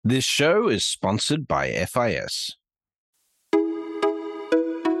This show is sponsored by FIS.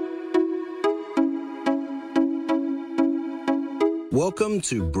 Welcome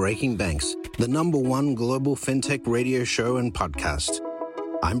to Breaking Banks, the #1 global fintech radio show and podcast.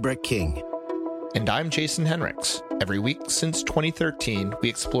 I'm Brett King. And I'm Jason Henricks. Every week since 2013, we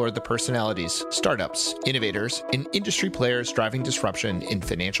explore the personalities, startups, innovators, and industry players driving disruption in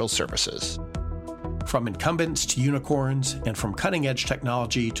financial services. From incumbents to unicorns, and from cutting-edge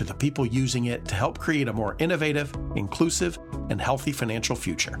technology to the people using it to help create a more innovative, inclusive, and healthy financial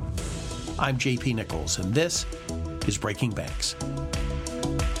future. I'm JP Nichols, and this is Breaking Banks.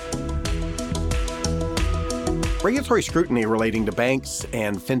 Regulatory scrutiny relating to banks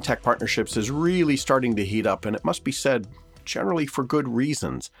and fintech partnerships is really starting to heat up, and it must be said, generally for good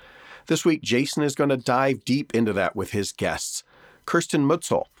reasons. This week, Jason is going to dive deep into that with his guests. Kirsten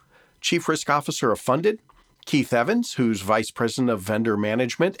Mutzel, Chief Risk Officer of Funded, Keith Evans, who's Vice President of Vendor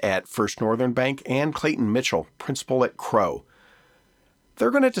Management at First Northern Bank, and Clayton Mitchell, Principal at Crow. They're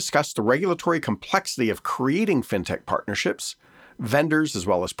going to discuss the regulatory complexity of creating fintech partnerships, vendors as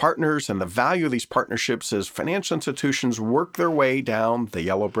well as partners, and the value of these partnerships as financial institutions work their way down the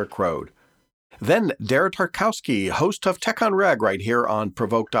yellow brick road. Then Dara Tarkowski, host of Tech on Reg right here on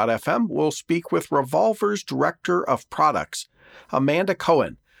Provoke.fm, will speak with Revolver's Director of Products, Amanda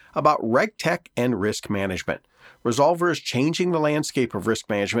Cohen, about RegTech and risk management. Resolver is changing the landscape of risk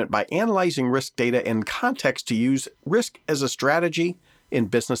management by analyzing risk data in context to use risk as a strategy in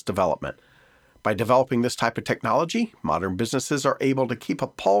business development. By developing this type of technology, modern businesses are able to keep a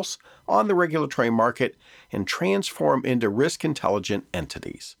pulse on the regulatory market and transform into risk-intelligent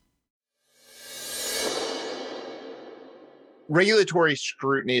entities. Regulatory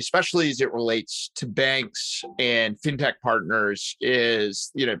scrutiny, especially as it relates to banks and fintech partners,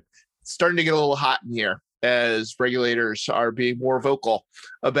 is starting to get a little hot in here as regulators are being more vocal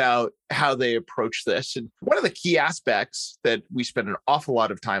about how they approach this. And one of the key aspects that we spend an awful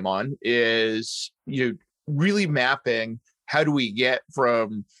lot of time on is really mapping how do we get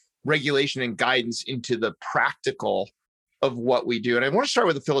from regulation and guidance into the practical of what we do. And I want to start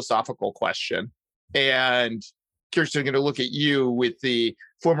with a philosophical question. And Kirsten, I'm going to look at you with the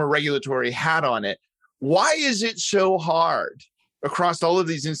former regulatory hat on it. Why is it so hard across all of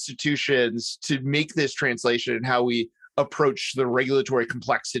these institutions to make this translation and how we approach the regulatory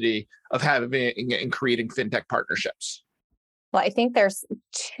complexity of having and creating fintech partnerships? Well, I think there's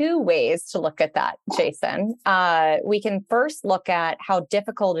two ways to look at that, Jason. We can first look at how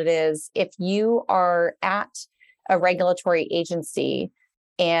difficult it is if you are at a regulatory agency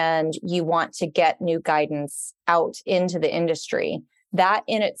and you want to get new guidance out into the industry. That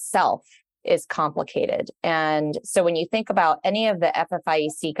in itself is complicated. And so when you think about any of the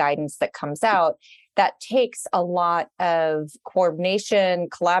FFIEC guidance that comes out, that takes a lot of coordination,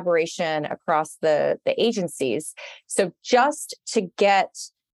 collaboration across the agencies. So just to get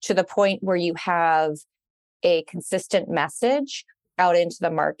to the point where you have a consistent message out into the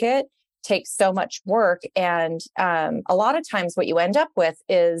market takes so much work. And a lot of times what you end up with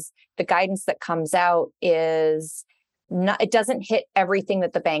is the guidance that comes out is not, it doesn't hit everything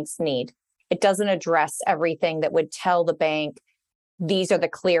that the banks need. It doesn't address everything that would tell the bank, these are the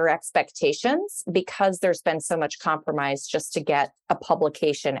clear expectations, because there's been so much compromise just to get a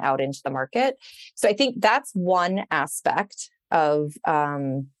publication out into the market. So I think that's one aspect of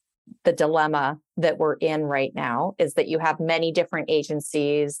the dilemma that we're in right now, is that you have many different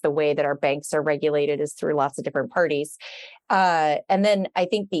agencies. The way that our banks are regulated is through lots of different parties. And then I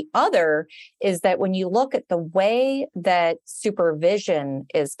think the other is that when you look at the way that supervision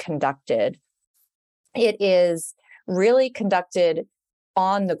is conducted, it is really conducted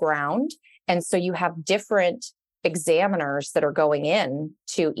on the ground. And so you have different examiners that are going in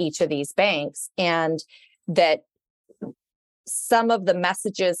to each of these banks, and that some of the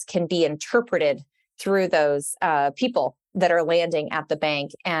messages can be interpreted through those people that are landing at the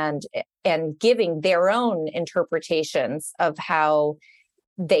bank and giving their own interpretations of how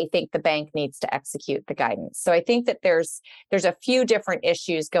they think the bank needs to execute the guidance. So I think that there's a few different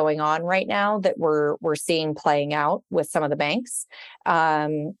issues going on right now that we're seeing playing out with some of the banks.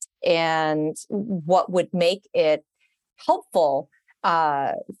 And what would make it helpful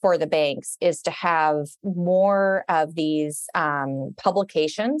for the banks is to have more of these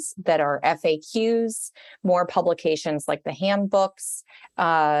publications that are FAQs, more publications like the handbooks,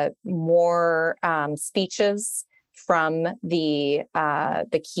 more speeches from the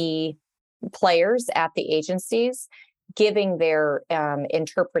key players at the agencies, giving their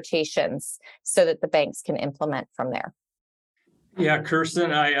interpretations so that the banks can implement from there. Yeah,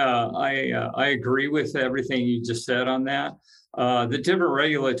 Kirsten, I agree with everything you just said on that. The different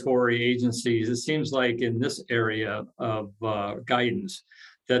regulatory agencies, it seems like in this area of guidance,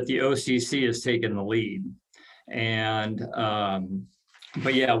 that the OCC has taken the lead. And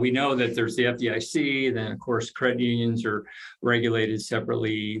but yeah, we know that there's the FDIC, then of course credit unions are regulated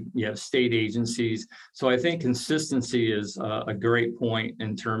separately. You have state agencies. So I think consistency is a great point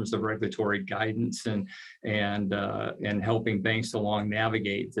in terms of regulatory guidance and helping banks along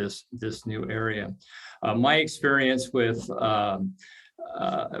navigate this new area. My experience with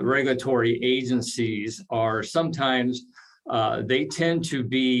regulatory agencies are sometimes they tend to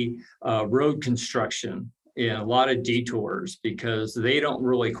be road construction in a lot of detours because they don't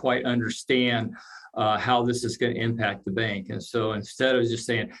really quite understand how this is going to impact the bank. And so instead of just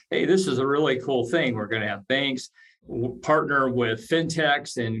saying, hey, this is a really cool thing, we're going to have banks partner with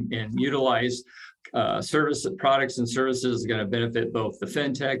fintechs and utilize service products and services is going to benefit both the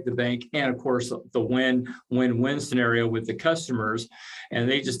fintech, the bank, and of course the win-win scenario with the customers. And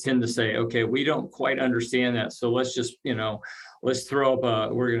they just tend to say, okay, we don't quite understand that, so let's just let's throw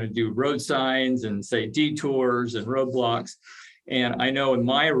up we're going to do road signs and say detours and roadblocks. And I know in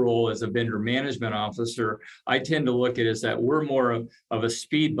my role as a vendor management officer, I tend to look at it as that we're more of a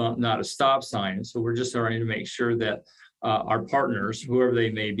speed bump, not a stop sign. So we're just trying to make sure that our partners, whoever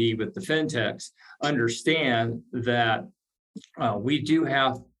they may be with the fintechs, understand that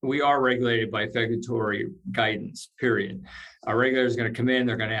we are regulated by regulatory guidance, period. Our regulator is going to come in,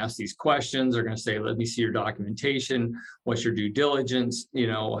 they're going to ask these questions, they're going to say, let me see your documentation, what's your due diligence,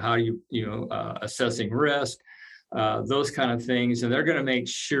 how are you assessing risk, those kind of things. And they're going to make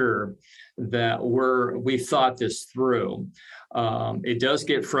sure that we've thought this through. It does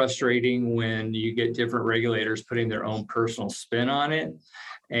get frustrating when you get different regulators putting their own personal spin on it,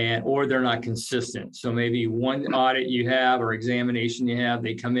 or they're not consistent. So maybe one audit you have or examination you have,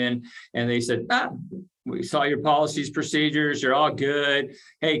 they come in and they said, we saw your policies, procedures, you're all good.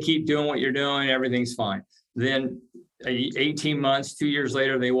 Hey, keep doing what you're doing, everything's fine. Then 18 months, 2 years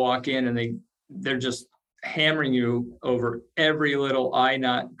later, they walk in and they're just hammering you over every little I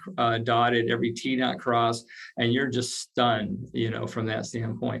not dotted, every T not crossed, and you're just stunned, from that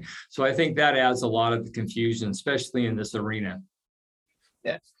standpoint. So I think that adds a lot of the confusion, especially in this arena.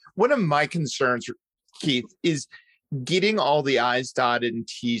 Yeah. One of my concerns, Keith, is getting all the I's dotted and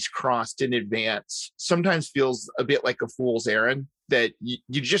T's crossed in advance sometimes feels a bit like a fool's errand, that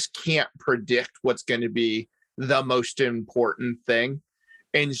you just can't predict what's going to be the most important thing.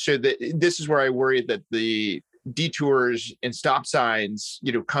 And so this is where I worry that the detours and stop signs,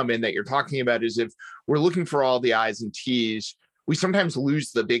 come in that you're talking about, is if we're looking for all the I's and T's, we sometimes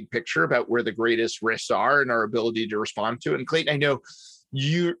lose the big picture about where the greatest risks are and our ability to respond to it. And Clayton, I know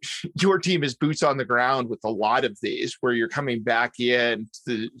your team is boots on the ground with a lot of these, where you're coming back in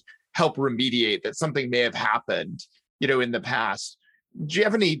to help remediate that something may have happened, in the past. Do you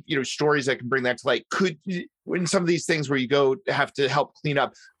have any, stories that can bring that to light? When some of these things where you have to help clean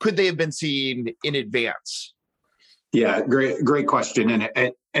up, could they have been seen in advance? Yeah, great question.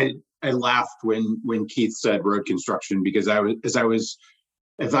 And I laughed when Keith said road construction, because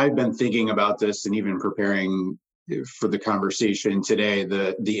as I've been thinking about this and even preparing for the conversation today,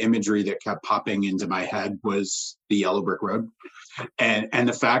 the imagery that kept popping into my head was the yellow brick road, and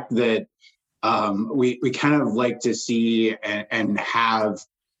the fact that we kind of like to see and have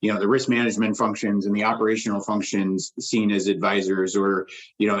the risk management functions and the operational functions seen as advisors, or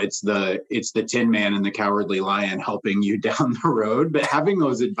it's the Tin Man and the Cowardly Lion helping you down the road, but having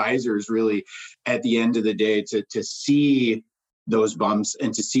those advisors really at the end of the day to see those bumps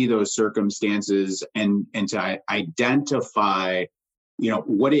and to see those circumstances and to identify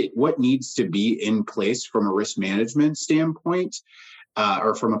what needs to be in place from a risk management standpoint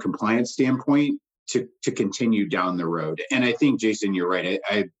or from a compliance standpoint to continue down the road. And I think, Jason, you're right.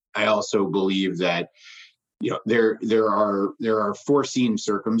 I also believe that there are foreseen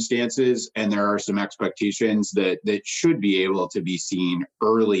circumstances and there are some expectations that should be able to be seen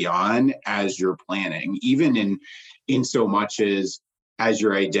early on as you're planning, even in so much as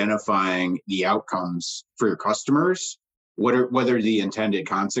you're identifying the outcomes for your customers, what are the intended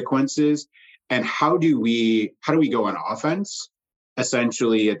consequences, and how do we go on offense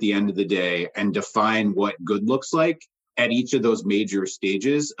essentially at the end of the day and define what good looks like at each of those major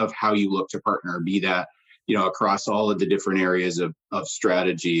stages of how you look to partner, be that across all of the different areas of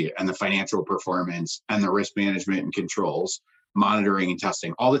strategy and the financial performance and the risk management and controls, monitoring and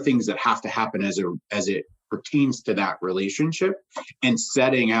testing, all the things that have to happen as it pertains to that relationship, and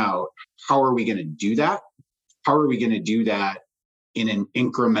setting out how are we going to do that? How are we going to do that in an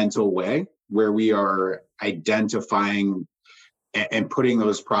incremental way where we are identifying and putting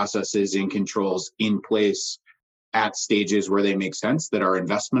those processes and controls in place at stages where they make sense, that our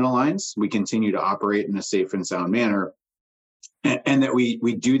investment aligns, we continue to operate in a safe and sound manner, and that we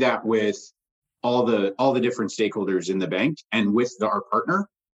do that with all the different stakeholders in the bank and with our partner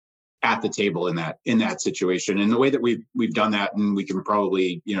at the table in that situation. And the way that we've done that, and we can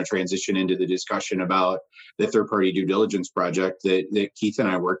probably transition into the discussion about the third-party due diligence project that Keith and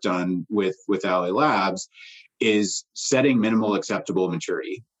I worked on with Ally Labs, is setting minimal acceptable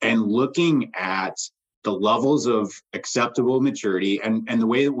maturity and looking at the levels of acceptable maturity. And the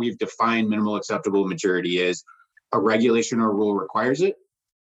way that we've defined minimal acceptable maturity is a regulation or rule requires it,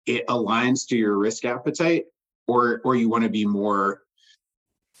 it aligns to your risk appetite, or you want to be more,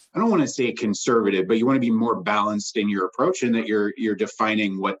 I don't want to say conservative, but you want to be more balanced in your approach, and that you're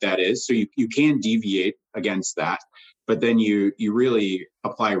defining what that is. So you can deviate against that, but then you really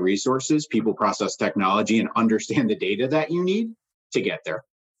apply resources, people, process, technology, and understand the data that you need to get there.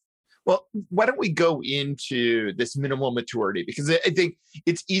 Well, why don't we go into this minimal maturity? Because I think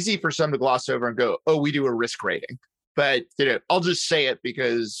it's easy for some to gloss over and go, oh, we do a risk rating. But I'll just say it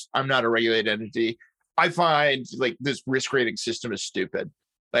because I'm not a regulated entity. I find like this risk rating system is stupid.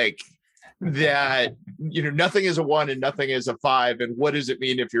 Like that, nothing is a 1 and nothing is a 5. And what does it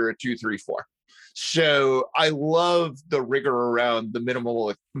mean if you're a 2, 3, 4? So I love the rigor around the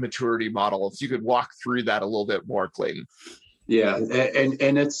minimal maturity model. If you could walk through that a little bit more, Clayton. Yeah,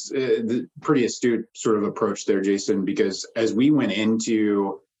 and it's the pretty astute sort of approach there, Jason, because as we went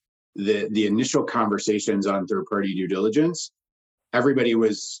into the initial conversations on third-party due diligence, everybody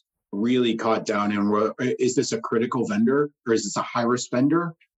was really caught down in, is this a critical vendor, or is this a high-risk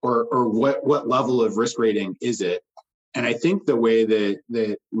vendor, or what level of risk rating is it? And I think the way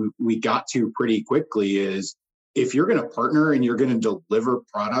that we got to pretty quickly is, if you're going to partner and you're going to deliver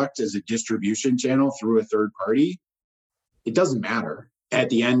product as a distribution channel through a third party, it doesn't matter. At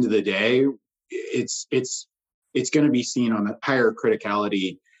the end of the day, it's going to be seen on a higher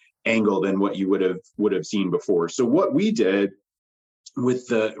criticality angle than what you would have seen before. So what we did with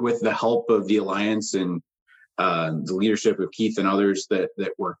the help of the Alliance and the leadership of Keith and others that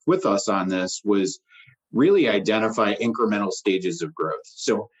worked with us on this was really identify incremental stages of growth.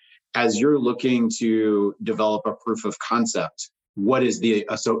 So as you're looking to develop a proof of concept, what is the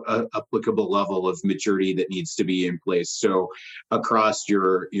applicable level of maturity that needs to be in place? So across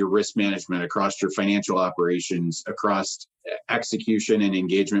your risk management, across your financial operations, across execution and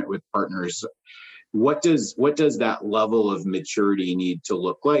engagement with partners, what does that level of maturity need to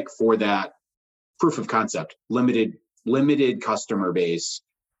look like for that proof of concept, limited customer base,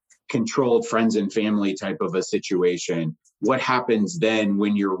 controlled friends and family type of a situation? What happens then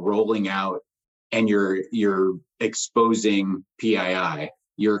when you're rolling out and you're exposing PII,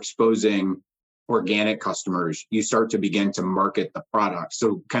 you're exposing organic customers, you start to begin to market the product?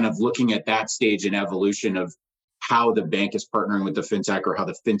 So kind of looking at that stage and evolution of how the bank is partnering with the fintech, or how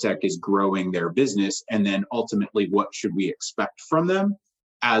the fintech is growing their business, and then ultimately what should we expect from them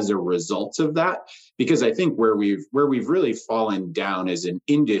as a result of that? Because I think where we've really fallen down as an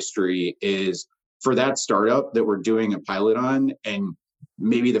industry is for that startup that we're doing a pilot on, and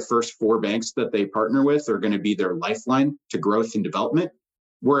maybe the first 4 banks that they partner with are going to be their lifeline to growth and development.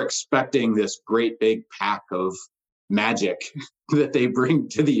 We're expecting this great big pack of magic that they bring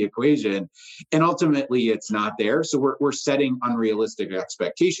to the equation, and ultimately it's not there. So we're setting unrealistic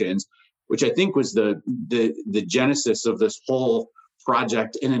expectations, which I think was the genesis of this whole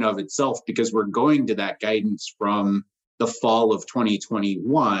project in and of itself, because we're going to that guidance from the fall of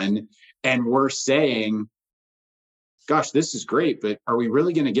 2021, and we're saying, gosh, this is great, but are we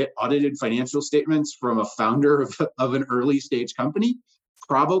really going to get audited financial statements from a founder of an early stage company?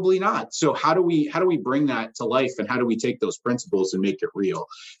 Probably not. So how do we bring that to life, and how do we take those principles and make it real?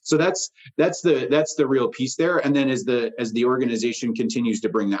 So that's the real piece there. And then as the organization continues to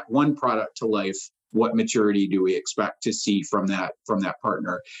bring that one product to life, what maturity do we expect to see from that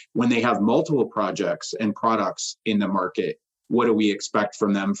partner? When they have multiple projects and products in the market, what do we expect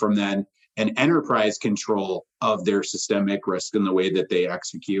from them from then? An enterprise control of their systemic risk in the way that they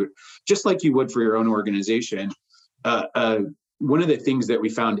execute, just like you would for your own organization. One of the things that we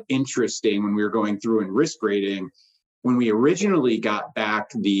found interesting when we were going through and risk rating, when we originally got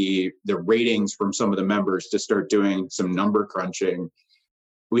back the ratings from some of the members to start doing some number crunching,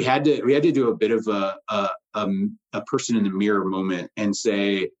 we had to do a bit of a person in the mirror moment and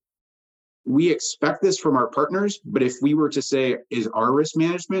say, we expect this from our partners, but if we were to say, is our risk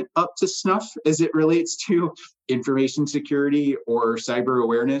management up to snuff as it relates to information security or cyber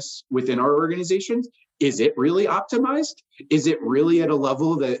awareness within our organizations? Is it really optimized? Is it really at a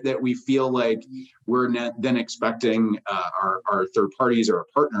level that we feel like we're then expecting our third parties or our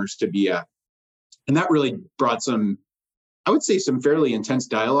partners to be at? that really brought some, I would say, some fairly intense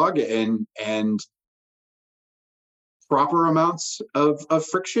dialogue and proper amounts of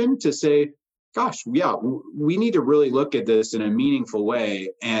friction to say, gosh, yeah, we need to really look at this in a meaningful way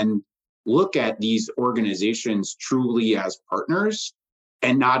and look at these organizations truly as partners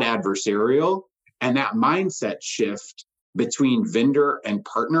and not adversarial. And that mindset shift between vendor and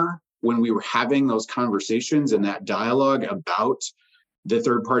partner, when we were having those conversations and that dialogue about the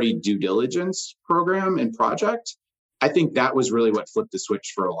third-party due diligence program and project, I think that was really what flipped the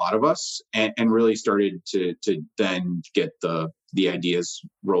switch for a lot of us and really started to then get the ideas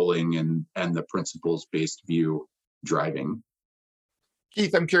rolling and the principles-based view driving.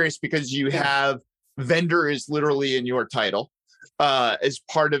 Keith, I'm curious because you have vendor is literally in your title as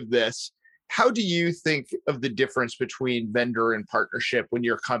part of this. How do you think of the difference between vendor and partnership when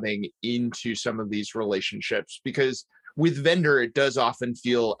you're coming into some of these relationships? Because with vendor, it does often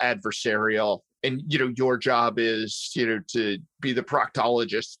feel adversarial. And, your job is, to be the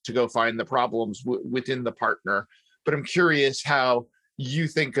proctologist to go find the problems within the partner. But I'm curious how you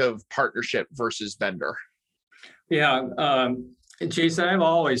think of partnership versus vendor. Yeah, Jason, I've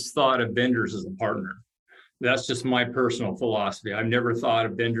always thought of vendors as a partner. That's just my personal philosophy. I've never thought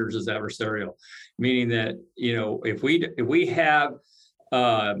of vendors as adversarial, meaning that, if we have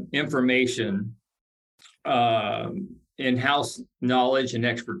information, in-house knowledge and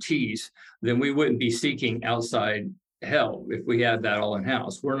expertise, then we wouldn't be seeking outside help if we had that all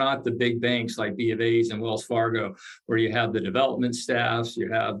in-house. We're not the big banks like B of A's and Wells Fargo, where you have the development staffs,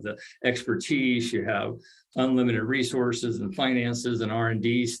 you have the expertise, you have unlimited resources and finances and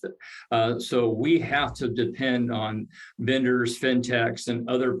R&D. So we have to depend on vendors, fintechs, and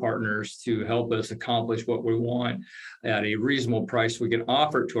other partners to help us accomplish what we want at a reasonable price we can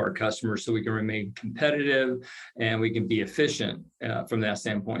offer to our customers so we can remain competitive and we can be efficient from that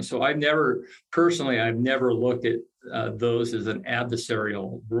standpoint. So I've never looked at those as an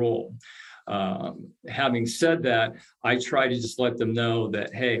adversarial role. Having said that, I try to just let them know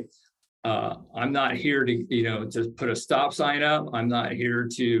that, hey, I'm not here to put a stop sign up. I'm not here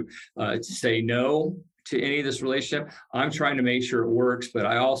to say no to any of this relationship. I'm trying to make sure it works, but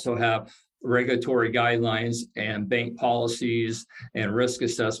I also have regulatory guidelines and bank policies and risk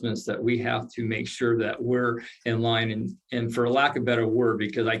assessments that we have to make sure that we're in line. And for lack of a better word,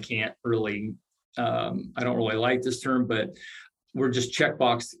 because I can't really, I don't really like this term, but we're just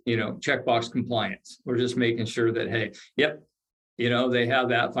checkbox compliance. We're just making sure that, hey, yep, they have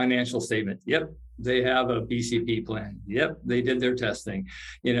that financial statement. Yep, they have a BCP plan. Yep, they did their testing,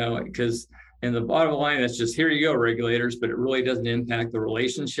 because in the bottom line, that's just, here you go, regulators, but it really doesn't impact the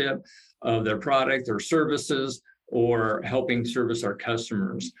relationship of their product or services or helping service our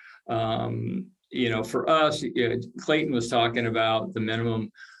customers. For us, Clayton was talking about the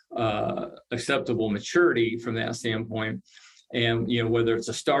minimum acceptable maturity from that standpoint. And, whether it's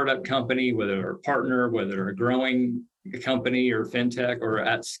a startup company, whether they're a partner, whether they're a growing company or fintech or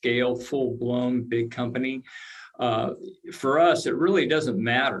at scale, full blown big company, for us, it really doesn't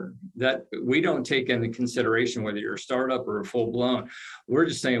matter. That we don't take into consideration whether you're a startup or a full blown. We're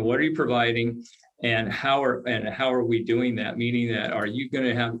just saying, what are you providing and how are we doing that? Meaning that, are you going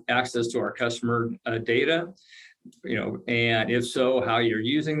to have access to our customer data? And if so, how you're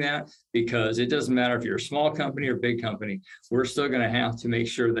using that, because it doesn't matter if you're a small company or big company, we're still going to have to make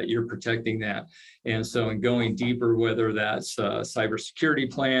sure that you're protecting that. And so in going deeper, whether that's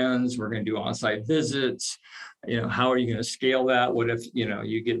cybersecurity plans, we're going to do on-site visits, how are you going to scale that? What if,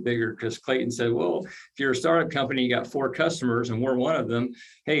 you get bigger? Because Clayton said, well, if you're a startup company, you got 4 customers and we're one of them.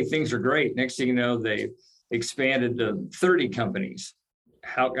 Hey, things are great. Next thing you know, they expanded to 30 companies.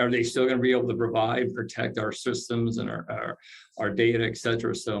 How are they still going to be able to provide, protect our systems and our data, et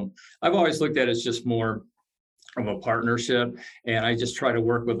cetera? So I've always looked at it as just more of a partnership, and I just try to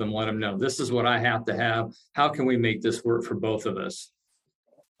work with them, let them know this is what I have to have. How can we make this work for both of us?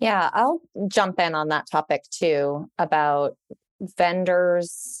 Yeah, I'll jump in on that topic too, about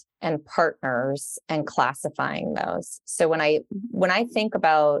vendors and partners and classifying those. So when I think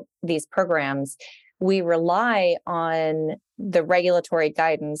about these programs, we rely on the regulatory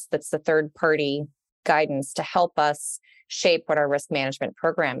guidance, that's the third party guidance, to help us shape what our risk management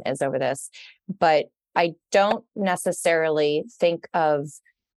program is over this. But I don't necessarily think of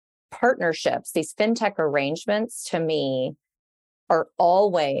partnerships. These fintech arrangements, to me, are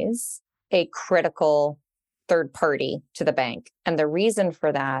always a critical third party to the bank. And the reason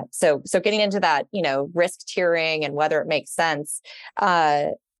for that, so getting into that, risk tiering and whether it makes sense,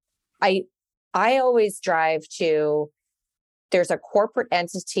 I always drive to, there's a corporate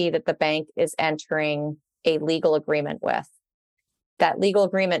entity that the bank is entering a legal agreement with. That legal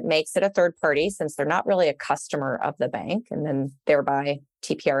agreement makes it a third party since they're not really a customer of the bank, and then thereby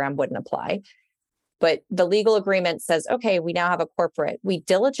TPRM wouldn't apply. But the legal agreement says, okay, we now have a corporate. We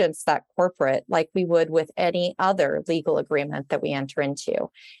diligence that corporate like we would with any other legal agreement that we enter into.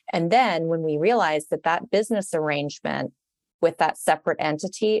 And then when we realize that that business arrangement with that separate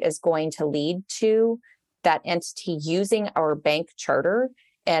entity is going to lead to that entity using our bank charter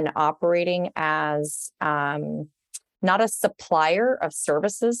and operating as not a supplier of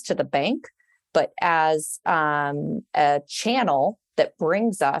services to the bank, but as a channel that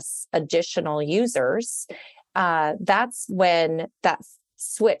brings us additional users, that's when that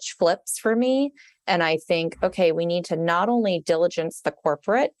switch flips for me. And I think, okay, we need to not only diligence the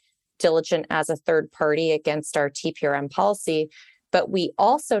corporate, diligent as a third party against our TPRM policy, but we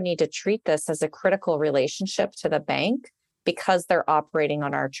also need to treat this as a critical relationship to the bank because they're operating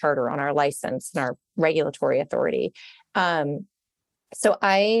on our charter, on our license, and our regulatory authority. So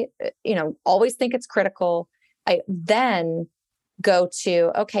I, always think it's critical. I then go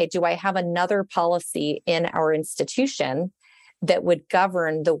to, okay, do I have another policy in our institution that would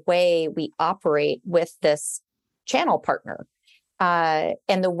govern the way we operate with this channel partner?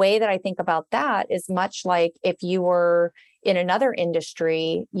 And the way that I think about that is much like if you were in another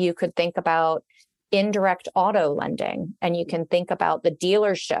industry, you could think about indirect auto lending, and you can think about the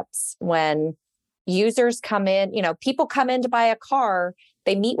dealerships when users come in, people come in to buy a car,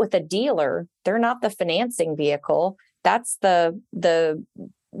 they meet with a dealer. They're not the financing vehicle. That's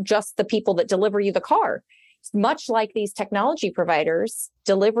just the people that deliver you the car. It's much like these technology providers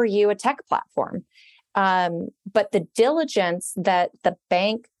deliver you a tech platform. But the diligence that the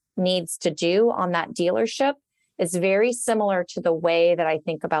bank needs to do on that dealership is very similar to the way that I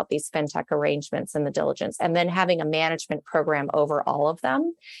think about these fintech arrangements and the diligence, and then having a management program over all of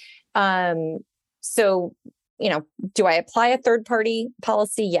them. So, do I apply a third-party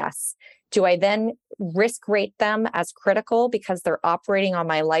policy? Yes. Do I then risk rate them as critical because they're operating on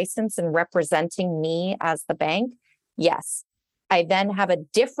my license and representing me as the bank? Yes. I then have a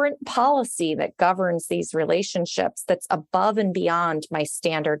different policy that governs these relationships that's above and beyond my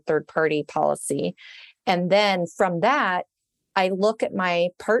standard third-party policy. And then from that, I look at my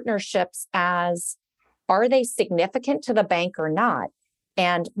partnerships as, are they significant to the bank or not?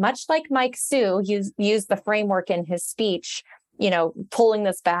 And much like Mike Hsu used the framework in his speech, pulling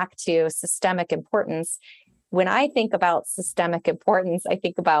this back to systemic importance. When I think about systemic importance, I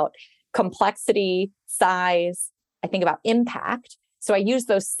think about complexity, size, I think about impact. So I use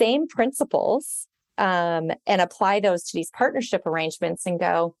those same principles and apply those to these partnership arrangements and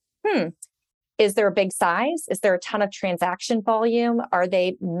go, is there a big size? Is there a ton of transaction volume? Are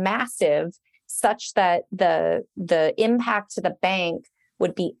they massive such that the impact to the bank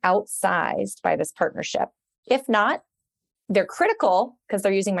would be outsized by this partnership? If not, they're critical because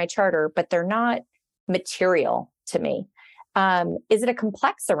they're using my charter, but they're not material to me. Is it a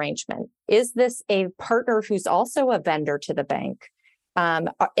complex arrangement? Is this a partner who's also a vendor to the bank? Am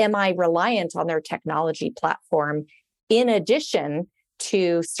I reliant on their technology platform in addition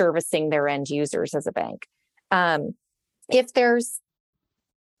to servicing their end users as a bank? If there's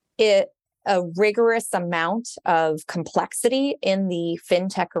a rigorous amount of complexity in the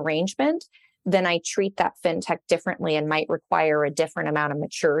fintech arrangement, then I treat that fintech differently and might require a different amount of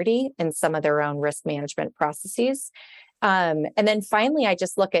maturity in some of their own risk management processes. And then finally, I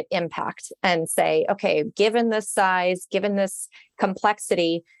just look at impact and say, okay, given this size, given this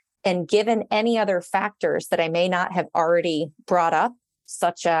complexity, and given any other factors that I may not have already brought up,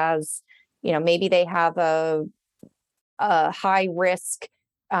 such as, maybe they have a high risk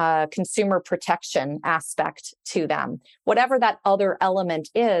consumer protection aspect to them. Whatever that other element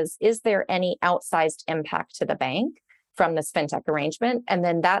is there any outsized impact to the bank from this fintech arrangement? And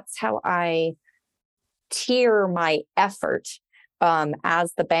then that's how I tier my effort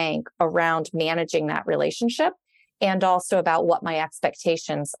as the bank around managing that relationship, and also about what my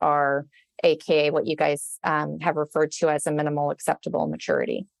expectations are, aka what you guys have referred to as a minimal acceptable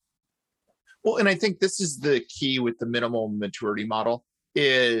maturity. Well, and I think this is the key with the minimal maturity model.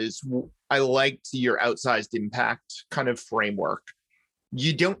 Is I liked your outsized impact kind of framework.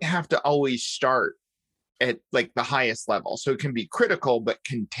 You don't have to always start at like the highest level. So it can be critical, but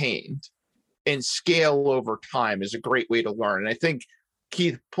contained, and scale over time is a great way to learn. And I think,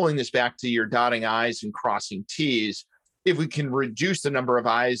 Keith, pulling this back to your dotting I's and crossing T's, if we can reduce the number of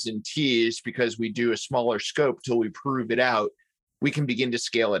I's and T's because we do a smaller scope till we prove it out, we can begin to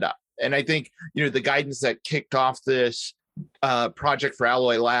scale it up. And I think, the guidance that kicked off this project for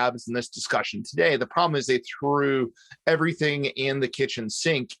Alloy Labs and this discussion today, the problem is they threw everything in the kitchen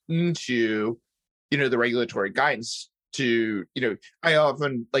sink into, the regulatory guidance. to, I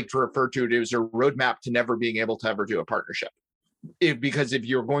often like to refer to it as a roadmap to never being able to ever do a partnership. Because if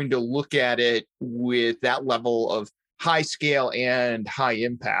you're going to look at it with that level of high scale and high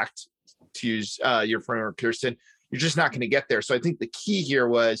impact, to use your framework, Kirsten, you're just not going to get there. So I think the key here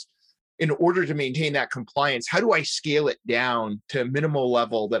was, in order to maintain that compliance, how do I scale it down to a minimal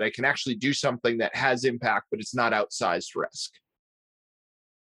level that I can actually do something that has impact, but it's not outsized risk?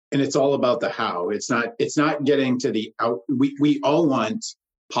 And it's all about the how. It's not getting to the out. We all want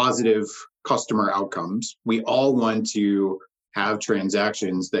positive customer outcomes. We all want to have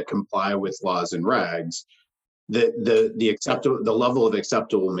transactions that comply with laws and regs. The level of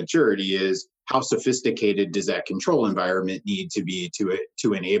acceptable maturity is, how sophisticated does that control environment need to be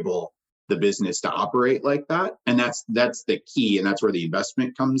to enable the business to operate like that? And that's the key, and that's where the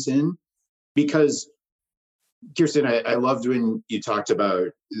investment comes in. Because, Kirsten, I loved when you talked about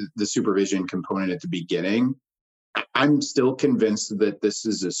the supervision component at the beginning. I'm still convinced that this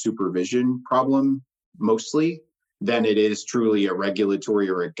is a supervision problem mostly than it is truly a regulatory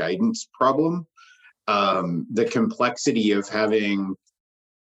or a guidance problem. The complexity of having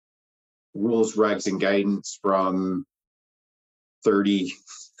rules, regs, and guidance from 30,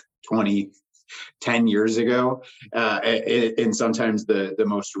 20, 10 years ago, and sometimes the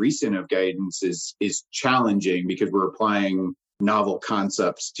most recent of guidance is challenging because we're applying novel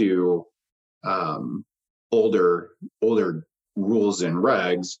concepts to older rules and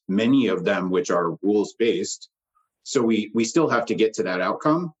regs, many of them which are rules based. So we still have to get to that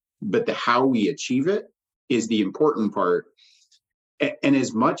outcome, but the how we achieve it is the important part. And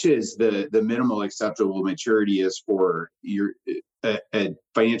as much as the minimal acceptable maturity is for your a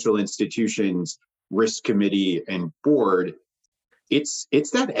financial institution's risk committee and board, it's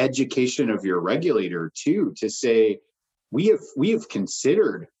that education of your regulator too, to say, we have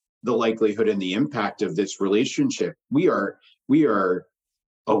considered the likelihood and the impact of this relationship. We are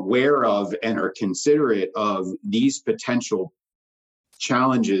aware of and are considerate of these potential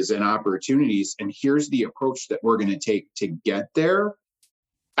challenges and opportunities, and here's the approach that we're going to take to get there.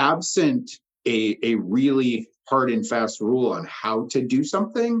 Absent a really hard and fast rule on how to do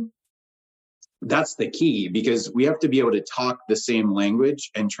something, that's the key, because we have to be able to talk the same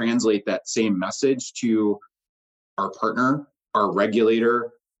language and translate that same message to our partner, our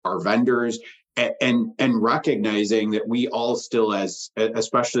regulator, our vendors, and recognizing that we all still,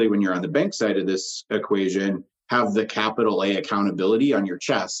 especially when you're on the bank side of this equation, have the capital A accountability on your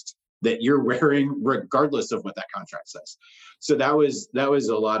chest that you're wearing regardless of what that contract says. So that was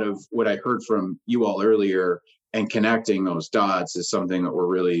a lot of what I heard from you all earlier, and connecting those dots is something that we're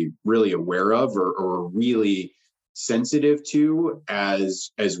really, really aware of or really sensitive to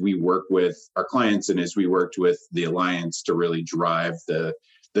as we work with our clients and as we worked with the Alliance to really drive the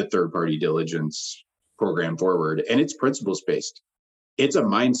third-party diligence program forward. And it's principles-based. It's a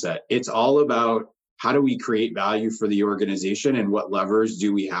mindset. It's all about, how do we create value for the organization and what levers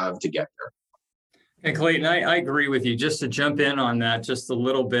do we have to get there? And Clayton, I agree with you. Just to jump in on that just a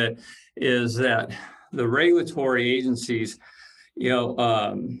little bit, is that the regulatory agencies,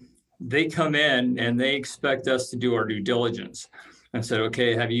 they come in and they expect us to do our due diligence and said,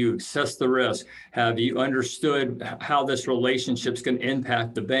 okay, have you assessed the risk? Have you understood how this relationship's going to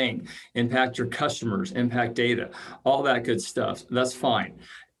impact the bank, impact your customers, impact data, all that good stuff? That's fine.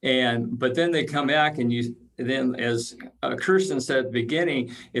 But then they come back and then as Kirsten said at the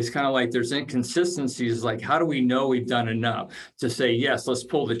beginning, it's kind of like there's inconsistencies, like how do we know we've done enough to say, yes, let's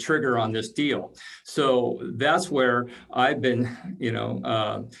pull the trigger on this deal? So that's where I've been,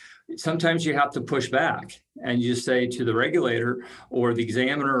 sometimes you have to push back and you say to the regulator or the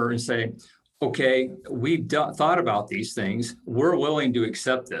examiner and say, okay, we've thought about these things. We're willing to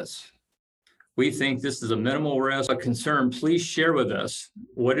accept this. We think this is a minimal risk, a concern. Please share with us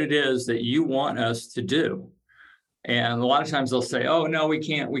what it is that you want us to do. And a lot of times they'll say, oh, no, we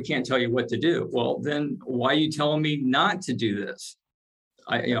can't tell you what to do. Well, then why are you telling me not to do this?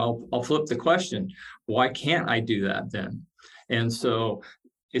 I'll flip the question. Why can't I do that then? And so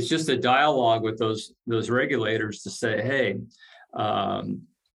it's just a dialogue with those regulators to say, hey,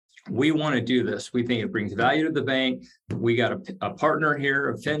 we want to do this. We think it brings value to the bank. We got a partner here,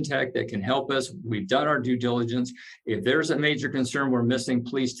 a fintech that can help us. We've done our due diligence. If there's a major concern we're missing,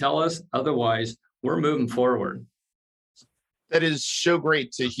 please tell us. Otherwise, we're moving forward. That is so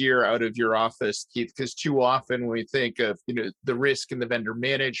great to hear out of your office, Keith, because too often when we think of the risk and the vendor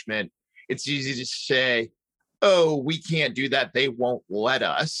management, it's easy to say, oh, we can't do that. They won't let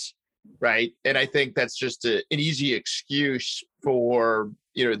us, right? And I think that's just an easy excuse for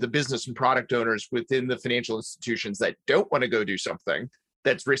the business and product owners within the financial institutions that don't want to go do something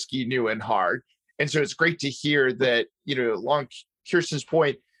that's risky, new, and hard. And so it's great to hear that, along Kirsten's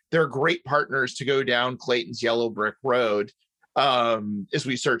point, they're great partners to go down Clayton's yellow brick road as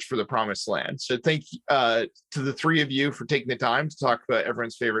we search for the promised land. So thank you to the three of you for taking the time to talk about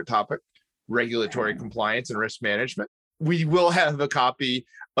everyone's favorite topic, regulatory compliance and risk management. We will have a copy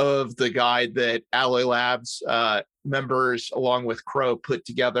of the guide that Alloy Labs members, along with Crow, put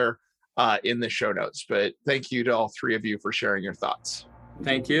together in the show notes. But thank you to all three of you for sharing your thoughts.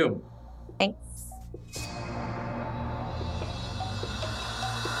 Thank you. Thanks.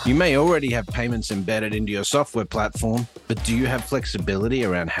 You may already have payments embedded into your software platform, but do you have flexibility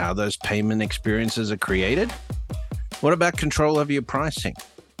around how those payment experiences are created? What about control over your pricing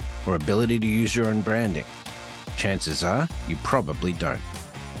or ability to use your own branding? Chances are you probably don't.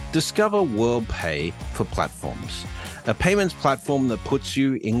 Discover WorldPay for Platforms, a payments platform that puts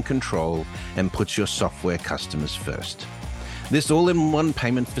you in control and puts your software customers first. This all-in-one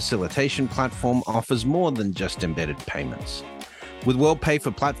payment facilitation platform offers more than just embedded payments. With WorldPay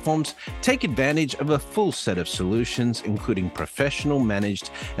for Platforms, take advantage of a full set of solutions, including professional, managed,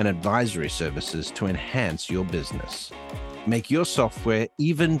 and advisory services to enhance your business. Make your software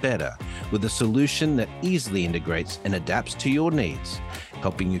even better with a solution that easily integrates and adapts to your needs,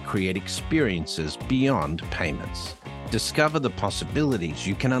 helping you create experiences beyond payments. Discover the possibilities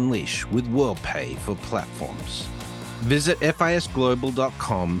you can unleash with WorldPay for Platforms. Visit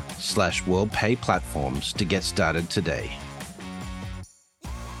fisglobal.com/WorldPay Platforms to get started today.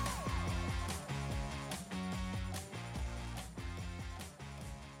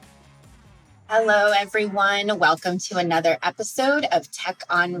 Hello, everyone. Welcome to another episode of Tech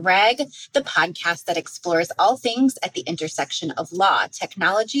on Reg, the podcast that explores all things at the intersection of law,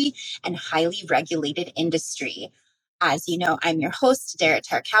 technology, and highly regulated industry. As you know, I'm your host, Derek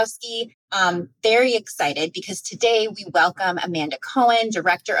Tarkowski. Very excited because today we welcome Amanda Cohen,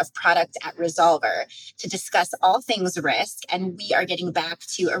 Director of Product at Resolver, to discuss all things risk. And we are getting back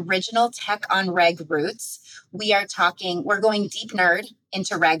to original Tech on Reg roots. We're going deep nerd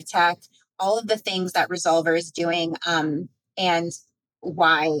into reg tech, all of the things that Resolver is doing, and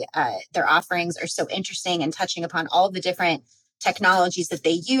why their offerings are so interesting, and touching upon all of the different technologies that they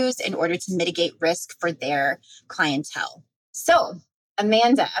use in order to mitigate risk for their clientele. So,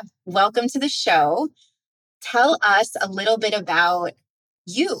 Amanda, welcome to the show. Tell us a little bit about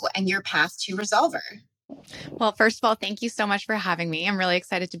you and your path to Resolver. Well, first of all, thank you so much for having me. I'm really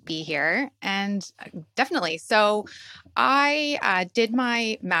excited to be here. And definitely. So I did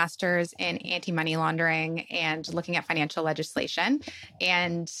my master's in anti-money laundering and looking at financial legislation.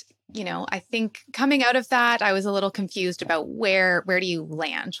 And I think coming out of that, I was a little confused about where do you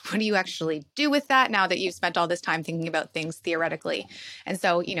land? What do you actually do with that now that you've spent all this time thinking about things theoretically? And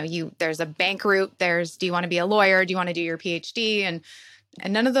so, there's a bank route, do you want to be a lawyer? Do you want to do your PhD? And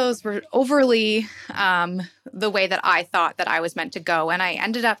none of those were overly the way that I thought that I was meant to go. And I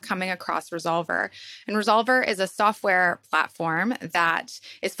ended up coming across Resolver. And Resolver is a software platform that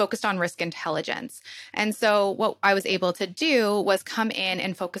is focused on risk intelligence. And so what I was able to do was come in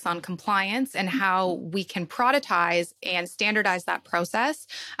and focus on compliance and how we can productize and standardize that process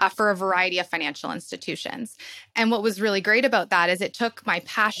for a variety of financial institutions. And what was really great about that is it took my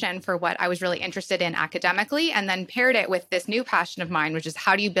passion for what I was really interested in academically and then paired it with this new passion of mine, which is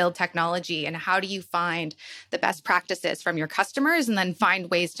how do you build technology and how do you find the best practices from your customers and then find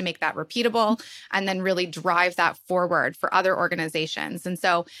ways to make that repeatable and then really drive that forward for other organizations. And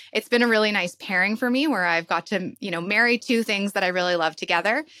so it's been a really nice pairing for me where I've got to, marry two things that I really love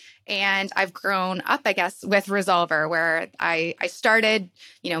together. And I've grown up, I guess, with Resolver, where I started,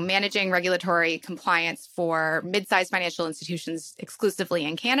 managing regulatory compliance for mid-sized financial institutions exclusively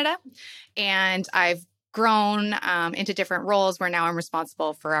in Canada. And I've grown into different roles where now I'm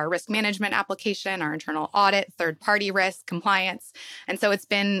responsible for our risk management application, our internal audit, third-party risk, compliance. And so it's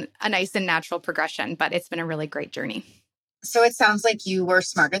been a nice and natural progression, but it's been a really great journey. So it sounds like you were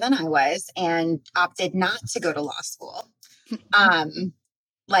smarter than I was and opted not to go to law school.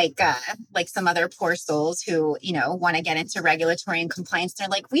 Like some other poor souls who, want to get into regulatory and compliance. They're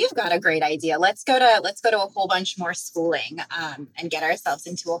like, we've got a great idea. Let's go to a whole bunch more schooling and get ourselves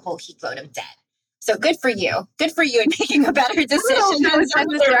into a whole heap load of debt. So good for you. Good for you in making a better decision.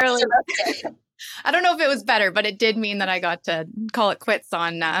 I don't know if it was better, but it did mean that I got to call it quits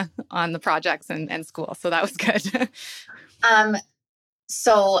on the projects and school. So that was good.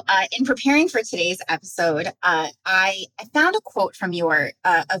 So in preparing for today's episode, I found a quote from yours,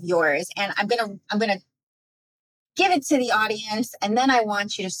 and I'm gonna give it to the audience, and then I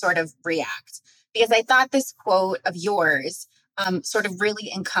want you to sort of react, because I thought this quote of yours sort of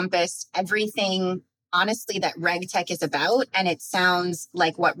really encompassed everything honestly that RegTech is about, and it sounds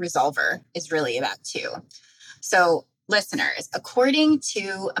like what Resolver is really about too. So listeners, according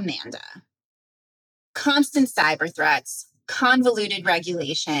to Amanda, constant cyber threats, convoluted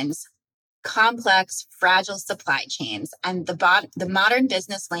regulations, complex, fragile supply chains, and the modern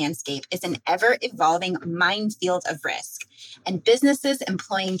business landscape is an ever-evolving minefield of risk, and businesses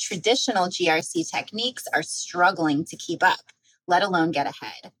employing traditional GRC techniques are struggling to keep up, let alone get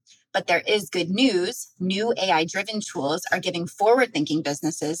ahead. But there is good news. New AI-driven tools are giving forward-thinking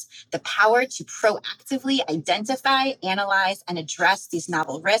businesses the power to proactively identify, analyze, and address these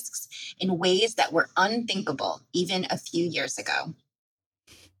novel risks in ways that were unthinkable even a few years ago.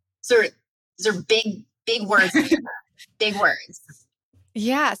 So these are big words. Big words.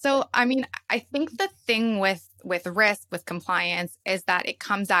 Yeah. So, I mean, I think the thing with risk, with compliance, is that it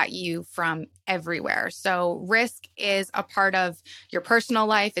comes at you from everywhere. So risk is a part of your personal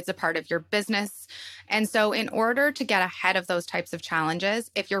life. It's a part of your business. And so in order to get ahead of those types of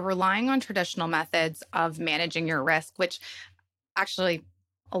challenges, if you're relying on traditional methods of managing your risk, which actually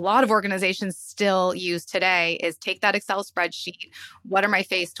a lot of organizations still use today, is take that Excel spreadsheet. What am I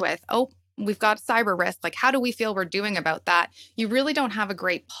faced with? Oh, we've got cyber risk. Like, how do we feel we're doing about that? You really don't have a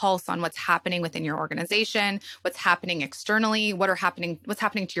great pulse on what's happening within your organization, what's happening externally, what's happening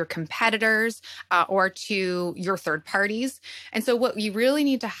to your competitors or to your third parties. And so what you really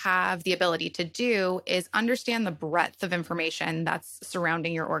need to have the ability to do is understand the breadth of information that's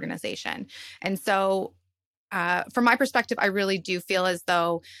surrounding your organization. And so from my perspective, I really do feel as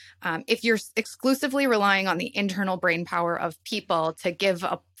though if you're exclusively relying on the internal brain power of people to give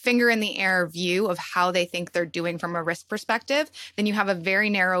a finger in the air view of how they think they're doing from a risk perspective, then you have a very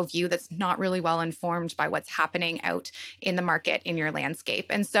narrow view that's not really well informed by what's happening out in the market, in your landscape.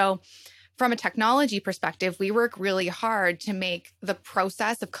 And so from a technology perspective, we work really hard to make the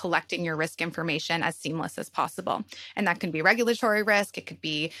process of collecting your risk information as seamless as possible. And that can be regulatory risk. It could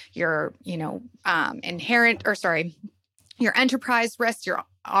be your, your enterprise risks, your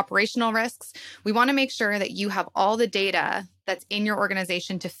operational risks. We want to make sure that you have all the data that's in your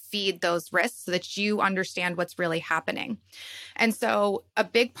organization to feed those risks so that you understand what's really happening. And so a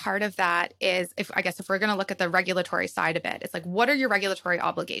big part of that is, if we're going to look at the regulatory side of it, it's like, what are your regulatory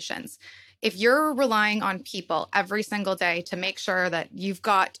obligations? If you're relying on people every single day to make sure that you've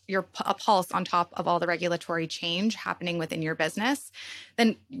got a pulse on top of all the regulatory change happening within your business,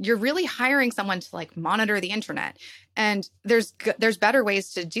 then you're really hiring someone to like monitor the internet. And there's better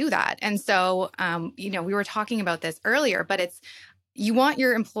ways to do that. And so, we were talking about this earlier, but you want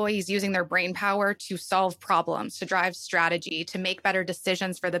your employees using their brain power to solve problems, to drive strategy, to make better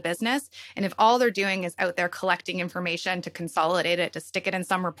decisions for the business. And if all they're doing is out there collecting information to consolidate it, to stick it in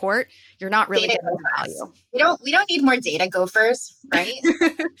some report, you're not really getting the value. We don't need more data gophers, right?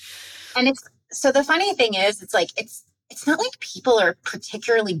 And the funny thing is, it's like, it's not like people are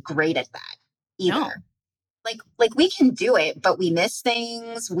particularly great at that either. No. Like we can do it, but we miss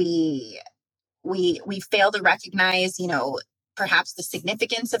things. We fail to recognize, perhaps the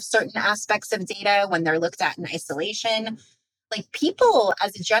significance of certain aspects of data when they're looked at in isolation. Like people,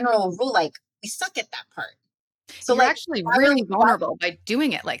 as a general rule, like we suck at that part. So you're actually really vulnerable by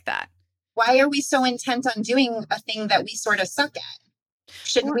doing it like that. Why are we so intent on doing a thing that we sort of suck at?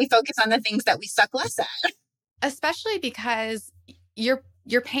 Shouldn't we focus on the things that we suck less at? Especially because you're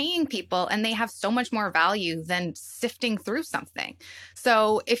paying people and they have so much more value than sifting through something.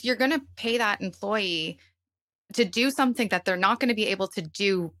 So if you're going to pay that employee to do something that they're not going to be able to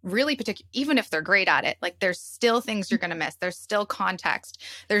do really even if they're great at it, like there's still things you're going to miss. There's still context.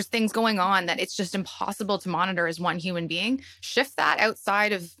 There's things going on that it's just impossible to monitor as one human being. Shift that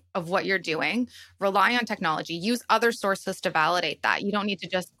outside of what you're doing. Rely on technology. Use other sources to validate that. You don't need to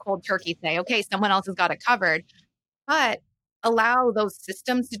just cold turkey say, okay, someone else has got it covered. But allow those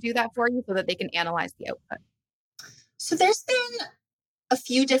systems to do that for you so that they can analyze the output. So there's been a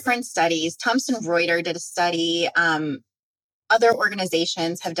few different studies. Thomson Reuters did a study. Other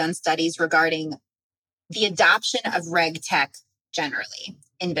organizations have done studies regarding the adoption of RegTech generally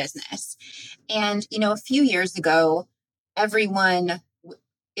in business. And, a few years ago, RegTech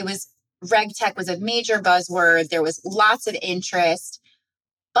was a major buzzword. There was lots of interest,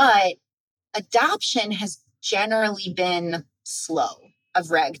 but adoption has generally been slow of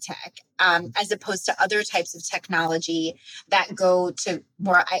RegTech, as opposed to other types of technology that go to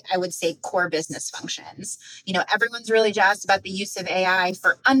more, I would say, core business functions. Everyone's really jazzed about the use of AI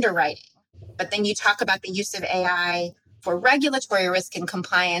for underwriting, but then you talk about the use of AI for regulatory risk and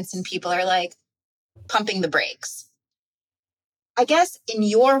compliance, and people are like pumping the brakes. I guess in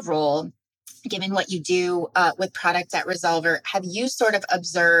your role, given what you do with product at Resolver, have you sort of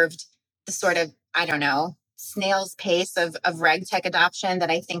observed the sort of I don't know, snail's pace of reg tech adoption that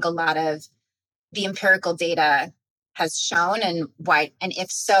I think a lot of the empirical data has shown, and why? And if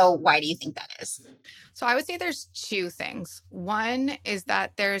so, why do you think that is? So I would say there's two things. One is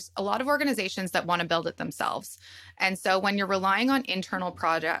that there's a lot of organizations that want to build it themselves. And so when you're relying on internal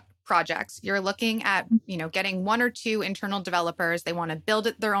projects, you're looking at, getting one or two internal developers. They want to build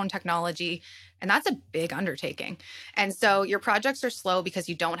it their own technology. And that's a big undertaking. And so your projects are slow because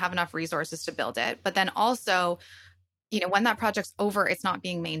you don't have enough resources to build it. But then also, when that project's over, it's not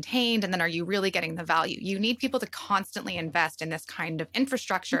being maintained. And then are you really getting the value? You need people to constantly invest in this kind of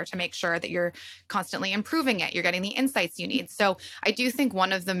infrastructure to make sure that you're constantly improving it. You're getting the insights you need. So I do think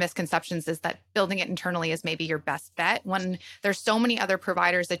one of the misconceptions is that building it internally is maybe your best bet when there's so many other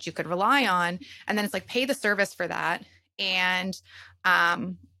providers that you could rely on. And then it's like, pay the service for that. And,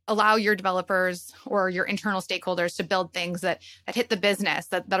 allow your developers or your internal stakeholders to build things that hit the business,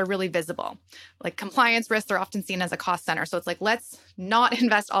 that are really visible. Like compliance risks are often seen as a cost center. So it's like, let's not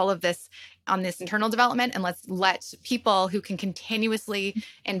invest all of this on this internal development, and let's let people who can continuously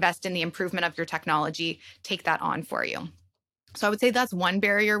invest in the improvement of your technology take that on for you. So I would say that's one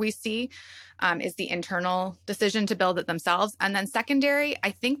barrier we see, is the internal decision to build it themselves. And then secondary,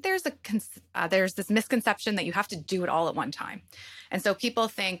 I think there's this misconception that you have to do it all at one time. And so people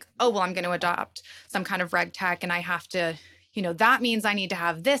think, oh, well, I'm going to adopt some kind of reg tech and I have to, that means I need to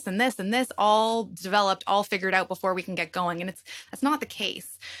have this and this and this all developed, all figured out before we can get going. And that's not the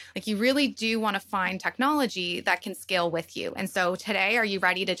case. Like, you really do want to find technology that can scale with you. And so today, are you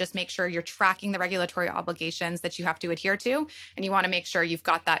ready to just make sure you're tracking the regulatory obligations that you have to adhere to? And you want to make sure you've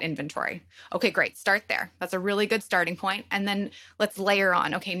got that inventory. Okay, great. Start there. That's a really good starting point. And then let's layer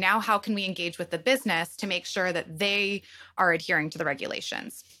on. Okay, now how can we engage with the business to make sure that they are adhering to the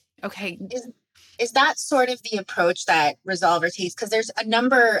regulations? Okay. Is that sort of the approach that Resolver takes? Because there's a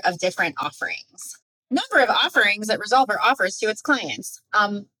number of different offerings that Resolver offers to its clients.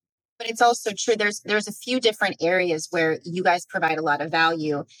 But it's also true, there's a few different areas where you guys provide a lot of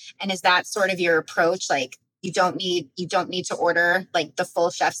value. And is that sort of your approach? Like, you don't need to order like the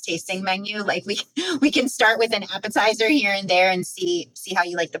full chef's tasting menu. Like, we can start with an appetizer here and there and see how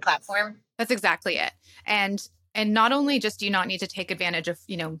you like the platform. That's exactly it. And not only just do you not need to take advantage of,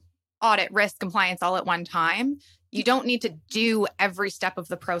 audit, risk, compliance all at one time, you don't need to do every step of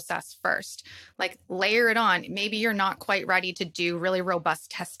the process first. Like, layer it on. Maybe you're not quite ready to do really robust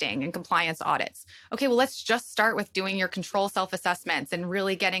testing and compliance audits. Okay, well, let's just start with doing your control self-assessments and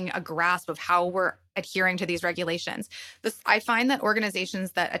really getting a grasp of how we're adhering to these regulations. I find that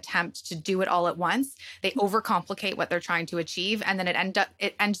organizations that attempt to do it all at once, they overcomplicate what they're trying to achieve, and then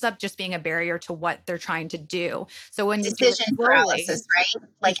it ends up just being a barrier to what they're trying to do. So when decision paralysis, right?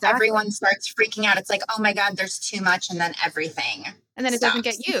 Like, exactly. Everyone starts freaking out. It's like, oh my God, there's too much, and then everything. And then it doesn't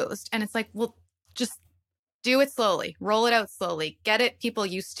get used. And it's like, well, just do it slowly, roll it out slowly, get people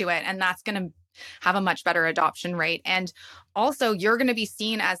used to it, and that's going to have a much better adoption rate. And also, you're going to be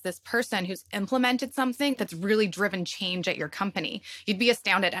seen as this person who's implemented something that's really driven change at your company. You'd be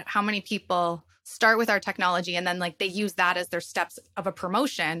astounded at how many people start with our technology and then they use that as their steps of a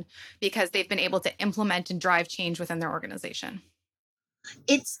promotion because they've been able to implement and drive change within their organization.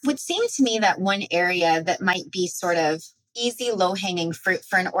 It would seem to me that one area that might be sort of easy, low-hanging fruit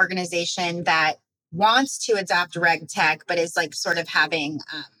for an organization that wants to adopt reg tech, but is like sort of having,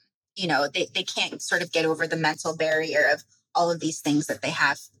 they can't sort of get over the mental barrier of all of these things that they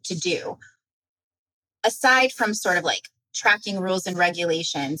have to do. Aside from sort of like tracking rules and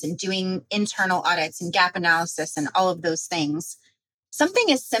regulations and doing internal audits and gap analysis and all of those things,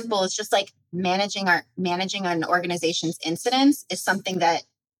 something as simple as just like managing an organization's incidents is something that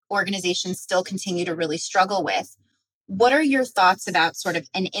organizations still continue to really struggle with. What are your thoughts about sort of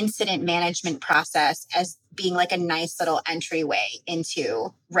an incident management process as being like a nice little entryway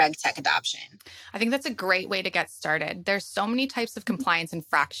into reg tech adoption? I think that's a great way to get started. There's so many types of compliance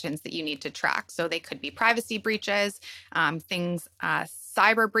infractions that you need to track. So they could be privacy breaches,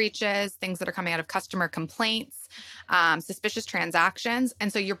 cyber breaches, things that are coming out of customer complaints, suspicious transactions.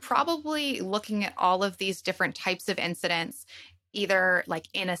 And so you're probably looking at all of these different types of incidents, either like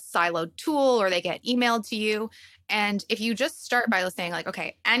in a siloed tool or they get emailed to you. And if you just start by saying like,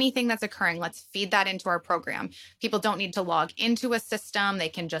 okay, anything that's occurring, let's feed that into our program. People don't need to log into a system. They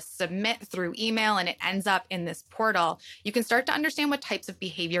can just submit through email and it ends up in this portal. You can start to understand what types of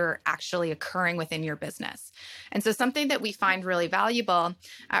behavior are actually occurring within your business. And so something that we find really valuable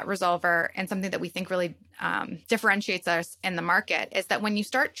at Resolver and something that we think really differentiates us in the market is that when you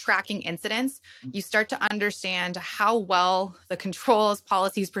start tracking incidents, you start to understand how well the controls,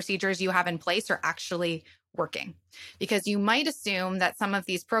 policies, procedures you have in place are actually working. Because you might assume that some of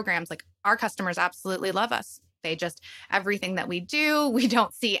these programs, like our customers absolutely love us. They just, everything that we do, we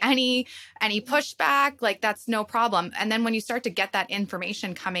don't see any pushback, like that's no problem. And then when you start to get that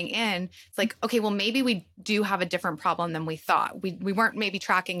information coming in, it's like, okay, well, maybe we do have a different problem than we thought. We weren't maybe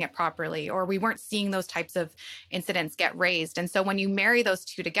tracking it properly, or we weren't seeing those types of incidents get raised. And so when you marry those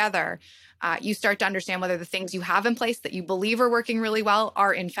two together, you start to understand whether the things you have in place that you believe are working really well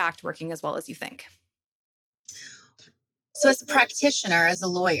are in fact working as well as you think. So as a practitioner, as a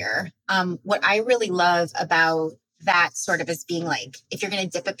lawyer, what I really love about that sort of is being like, if you're going to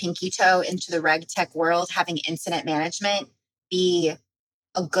dip a pinky toe into the reg tech world, having incident management be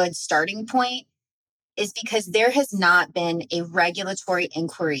a good starting point is because there has not been a regulatory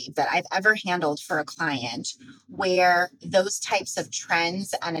inquiry that I've ever handled for a client where those types of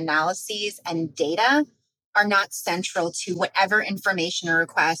trends and analyses and data are not central to whatever information or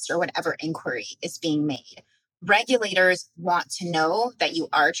request or whatever inquiry is being made. Regulators want to know that you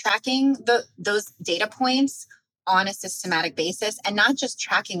are tracking those data points on a systematic basis, and not just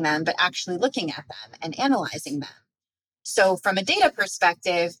tracking them, but actually looking at them and analyzing them. So from a data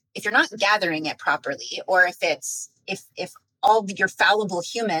perspective, if you're not gathering it properly, or if all of your fallible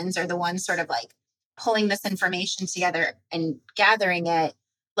humans are the ones sort of like pulling this information together and gathering it,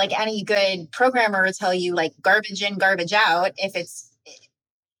 like any good programmer will tell you, like garbage in, garbage out.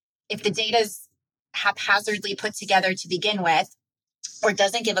 If the data's haphazardly put together to begin with, or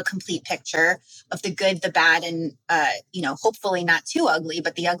doesn't give a complete picture of the good, the bad, and hopefully not too ugly,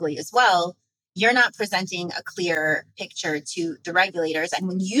 but the ugly as well, you're not presenting a clear picture to the regulators. And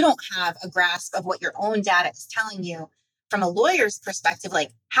when you don't have a grasp of what your own data is telling you from a lawyer's perspective,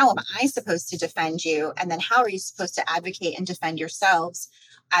 like, how am I supposed to defend you? And then how are you supposed to advocate and defend yourselves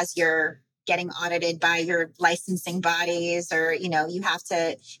as you're getting audited by your licensing bodies, or, you have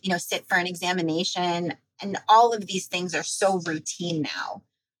to, sit for an examination. And all of these things are so routine now,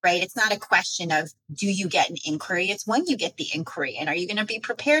 right? It's not a question of, do you get an inquiry? It's when you get the inquiry, and are you going to be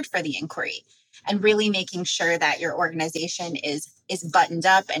prepared for the inquiry? And really making sure that your organization is buttoned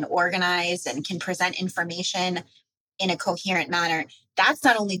up and organized and can present information in a coherent manner. That's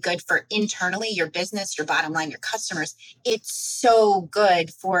not only good for internally, your business, your bottom line, your customers. It's so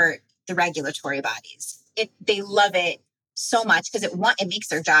good for the regulatory bodies. They love it so much because it makes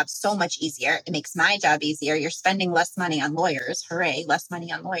their job so much easier. It makes my job easier. You're spending less money on lawyers. Hooray, less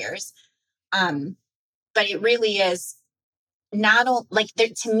money on lawyers. But it really is not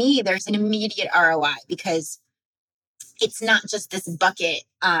to me, there's an immediate ROI, because it's not just this bucket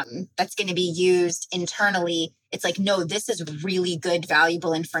that's going to be used internally. It's like, no, this is really good,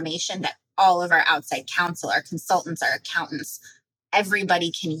 valuable information that all of our outside counsel, our consultants, our accountants,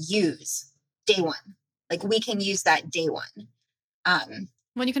 everybody can use day one. Like, we can use that day one.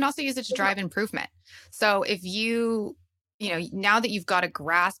 Well, you can also use it to drive improvement. So if now that you've got a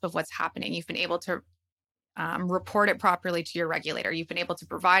grasp of what's happening, you've been able to report it properly to your regulator. You've been able to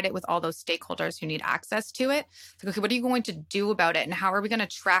provide it with all those stakeholders who need access to it. So, okay, what are you going to do about it? And how are we going to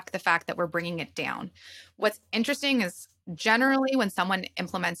track the fact that we're bringing it down? What's interesting is generally when someone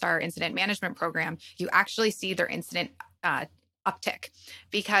implements our incident management program, you actually see their incident uptick,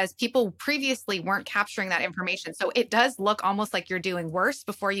 because people previously weren't capturing that information. So it does look almost like you're doing worse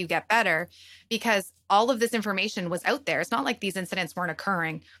before you get better, because all of this information was out there. It's not like these incidents weren't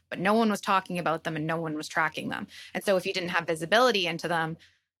occurring, but no one was talking about them and no one was tracking them. And so if you didn't have visibility into them,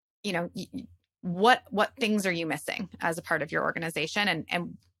 what things are you missing as a part of your organization,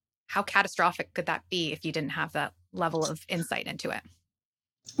 and how catastrophic could that be if you didn't have that level of insight into it?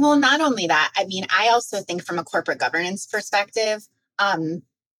 Well, not only that, I mean, I also think from a corporate governance perspective, the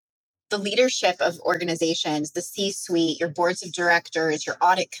leadership of organizations, the C-suite, your boards of directors, your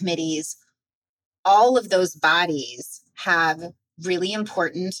audit committees, all of those bodies have really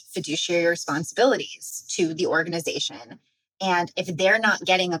important fiduciary responsibilities to the organization. And if they're not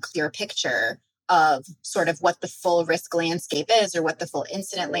getting a clear picture of sort of what the full risk landscape is, or what the full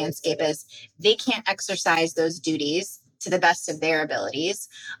incident landscape is, they can't exercise those duties to the best of their abilities.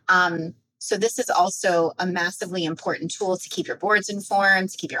 So this is also a massively important tool to keep your boards informed,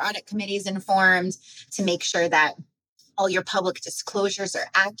 to keep your audit committees informed, to make sure that all your public disclosures are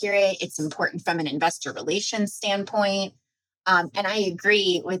accurate. It's important from an investor relations standpoint. And I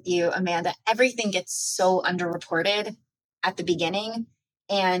agree with you, Amanda. Everything gets so underreported at the beginning,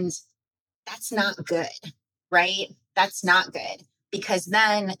 and that's not good, right? That's not good, because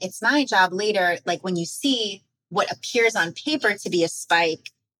then it's my job later, like when you see what appears on paper to be a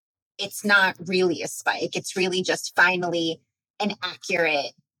spike, it's not really a spike. It's really just finally an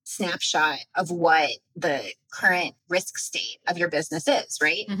accurate snapshot of what the current risk state of your business is,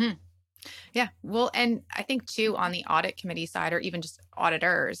 right? Mm-hmm. Yeah. Well, and I think too, on the audit committee side, or even just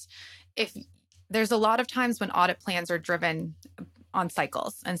auditors, if there's a lot of times when audit plans are driven on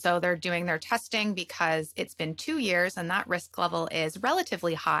cycles. And so they're doing their testing because it's been 2 years and that risk level is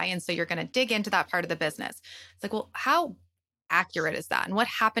relatively high. And so you're going to dig into that part of the business. It's like, well, how accurate is that? And what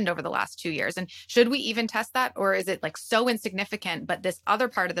happened over the last 2 years? And should we even test that? Or is it like so insignificant, but this other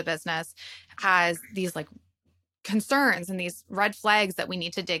part of the business has these like concerns and these red flags that we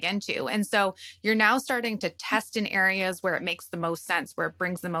need to dig into? And so you're now starting to test in areas where it makes the most sense, where it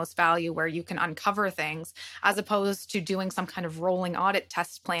brings the most value, where you can uncover things, as opposed to doing some kind of rolling audit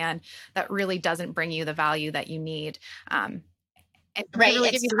test plan that really doesn't bring you the value that you need. And right.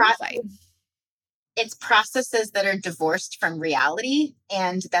 Really give you the insight. It's processes that are divorced from reality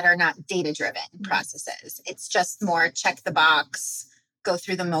and that are not data-driven processes. It's just more check the box, go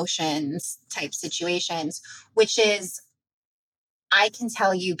through the motions type situations, which is, I can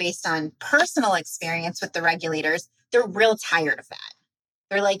tell you based on personal experience with the regulators, they're real tired of that.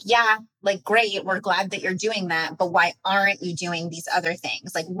 They're like, yeah, like, great, we're glad that you're doing that, but why aren't you doing these other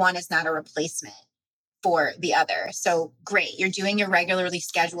things? Like, one is not a replacement for the other. So great, you're doing your regularly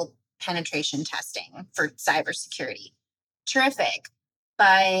scheduled penetration testing for cybersecurity. Terrific.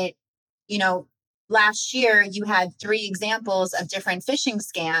 But, last year you had 3 examples of different phishing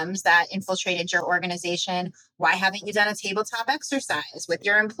scams that infiltrated your organization. Why haven't you done a tabletop exercise with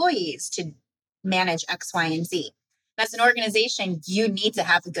your employees to manage X, Y, and Z? As an organization, you need to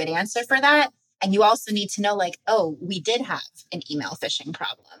have a good answer for that. And you also need to know, like, oh, we did have an email phishing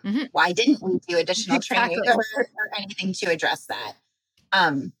problem. Mm-hmm. Why didn't we do additional training or anything to address that?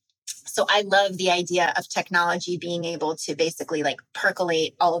 So I love the idea of technology being able to basically like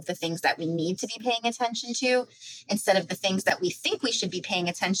percolate all of the things that we need to be paying attention to instead of the things that we think we should be paying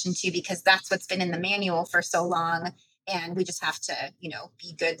attention to because that's what's been in the manual for so long. And we just have to,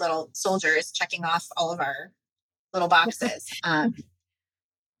 be good little soldiers checking off all of our little boxes. And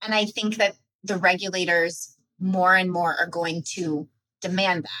I think that the regulators more and more are going to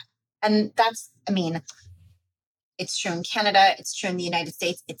demand that. And that's, it's true in Canada. It's true in the United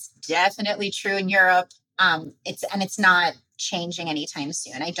States. It's definitely true in Europe. It's not changing anytime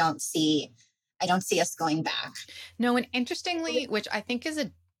soon. I don't see us going back. No, and interestingly, which I think is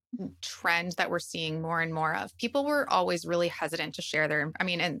a trend that we're seeing more and more of, people were always really hesitant to share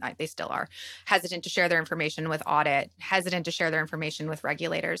and they still are hesitant to share their information with audit, hesitant to share their information with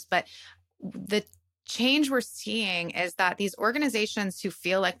regulators. But the change we're seeing is that these organizations who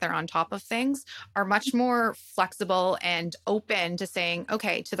feel like they're on top of things are much more flexible and open to saying,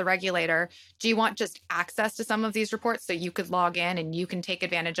 okay, to the regulator, do you want just access to some of these reports so you could log in and you can take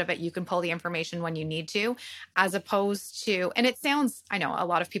advantage of it? You can pull the information when you need to, as opposed to, and it sounds, I know a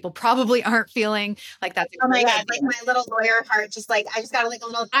lot of people probably aren't feeling like that's. Oh my God, like my little lawyer heart, just like, I just got like a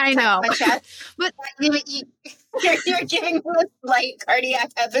little, I know, my chest. But you're giving me a slight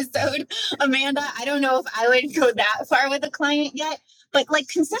cardiac episode, Amanda. I don't know if I would go that far with a client yet, but like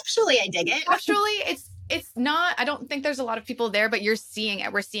conceptually, I dig it. Actually, it's not, I don't think there's a lot of people there, but you're seeing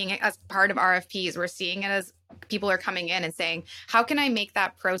it. We're seeing it as part of RFPs. We're seeing it as people are coming in and saying, how can I make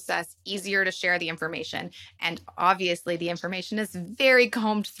that process easier to share the information? And obviously the information is very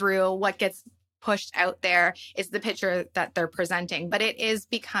combed through. What gets pushed out there is the picture that they're presenting, but it is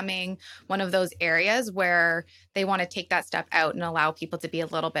becoming one of those areas where they want to take that step out and allow people to be a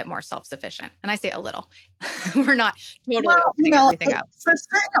little bit more self-sufficient. And I say a little, we're not totally opening everything up. For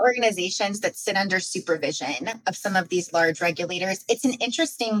certain organizations that sit under supervision of some of these large regulators, it's an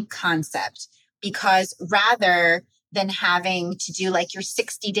interesting concept because rather than having to do like your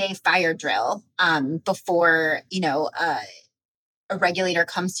 60-day fire drill before, a regulator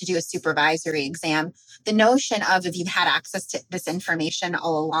comes to do a supervisory exam, the notion of if you've had access to this information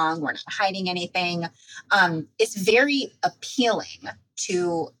all along, we're not hiding anything, is very appealing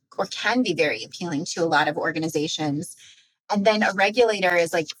to, or can be very appealing to a lot of organizations. And then a regulator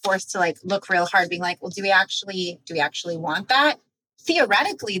is like forced to like look real hard, being like, well, do we actually want that?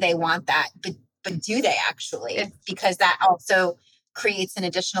 Theoretically, they want that, but do they actually? Because that also creates an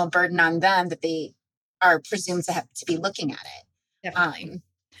additional burden on them that they are presumed to have to be looking at it. Definitely.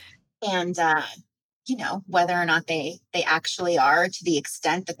 Whether or not they actually are, to the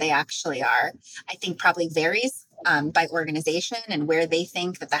extent that they actually are, I think probably varies by organization and where they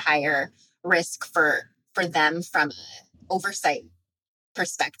think that the higher risk for them from an oversight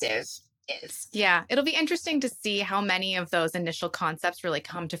perspective is. Yeah, it'll be interesting to see how many of those initial concepts really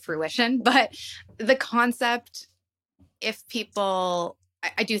come to fruition. But the concept, if people,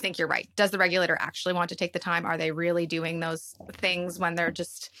 I do think you're right. Does the regulator actually want to take the time? Are they really doing those things when they're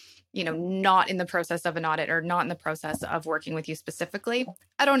just not in the process of an audit or not in the process of working with you specifically.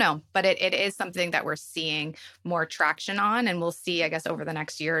 I don't know, but it is something that we're seeing more traction on, and we'll see, I guess, over the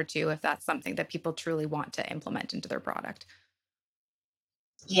next year or two if that's something that people truly want to implement into their product.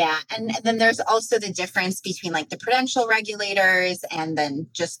 Yeah. And then there's also the difference between like the prudential regulators and then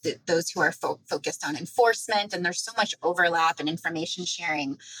just those who are focused on enforcement. And there's so much overlap and information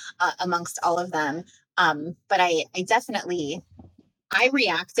sharing amongst all of them. But I definitely, I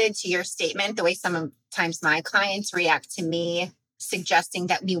reacted to your statement the way sometimes my clients react to me suggesting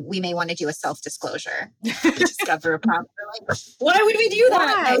that we may want to do a self-disclosure to discover a problem. Like, why would we do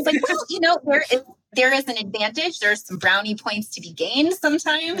that? And I was like, well, there is an advantage. There's some brownie points to be gained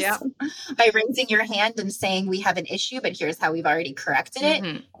sometimes by raising your hand and saying we have an issue, but here's how we've already corrected it.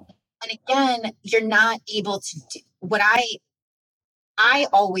 And again, you're not able to do what I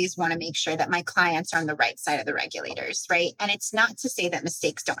always want to make sure that my clients are on the right side of the regulators, right? And it's not to say that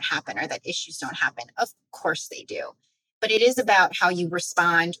mistakes don't happen or that issues don't happen. Of course they do. But it is about how you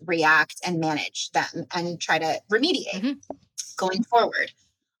respond, react, and manage them and try to remediate going forward.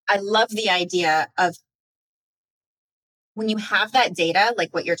 I love the idea of when you have that data,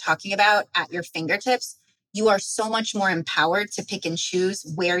 like what you're talking about at your fingertips, you are so much more empowered to pick and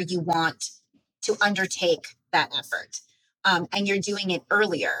choose where you want to undertake that effort. And you're doing it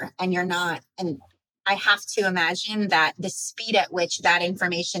earlier and you're not. And I have to imagine that the speed at which that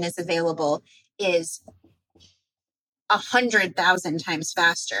information is available is 100,000 times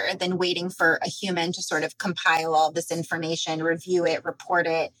faster than waiting for a human to sort of compile all this information, review it, report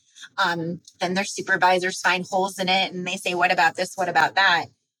it. Then their supervisors find holes in it and they say, what about this? What about that?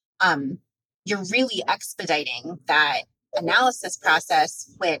 You're really expediting that analysis process,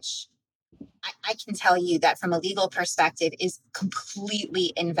 which I can tell you that from a legal perspective is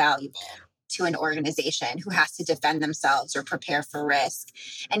completely invaluable to an organization who has to defend themselves or prepare for risk.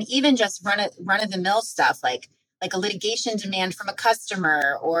 And even just run of the mill stuff like a litigation demand from a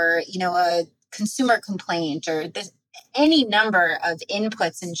customer or, a consumer complaint or any number of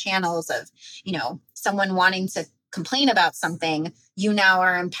inputs and channels of, someone wanting to complain about something, you now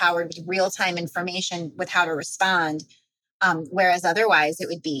are empowered with real-time information with how to respond. Whereas otherwise it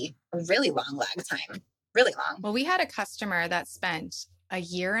would be a really long lag time, really long. Well, we had a customer that spent a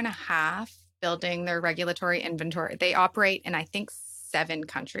year and a half building their regulatory inventory. They operate in, I think, 7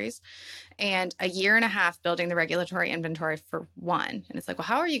 countries, and a year and a half building the regulatory inventory for one. And it's like, well,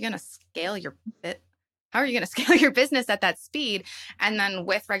 how are you going to scale your business at that speed? And then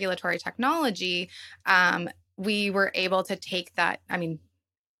with regulatory technology, we were able to take that. I mean,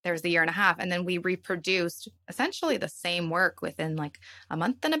 there was the year and a half, and then we reproduced essentially the same work within like a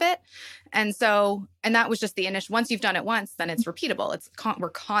month and a bit. And that was just the initial. Once you've done it once, then it's repeatable. We're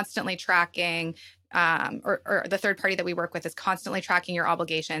constantly tracking. Or the third party that we work with is constantly tracking your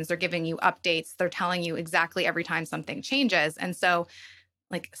obligations. They're giving you updates. They're telling you exactly every time something changes. And so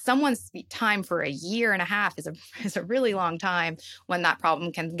like someone's time for a year and a half is a really long time when that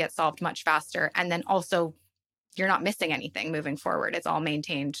problem can get solved much faster. And then also you're not missing anything moving forward. It's all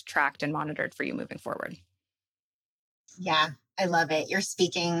maintained, tracked, and monitored for you moving forward. Yeah, I love it. You're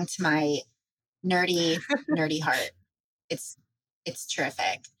speaking to my nerdy heart. It's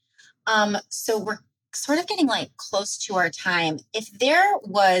terrific. So we're sort of getting like close to our time. If there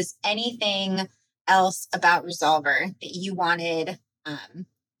was anything else about Resolver that you wanted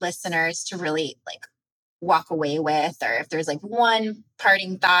listeners to really like walk away with, or if there's like one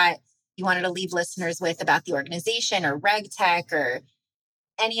parting thought you wanted to leave listeners with about the organization or RegTech or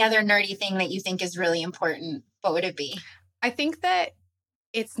any other nerdy thing that you think is really important, what would it be? I think that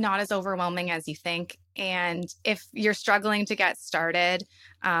it's not as overwhelming as you think. And if you're struggling to get started,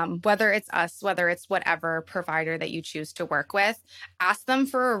 whether it's us, whether it's whatever provider that you choose to work with, ask them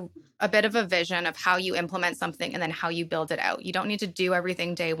for a bit of a vision of how you implement something and then how you build it out. You don't need to do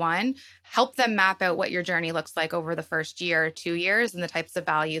everything day one. Help them map out what your journey looks like over the first year or 2 years and the types of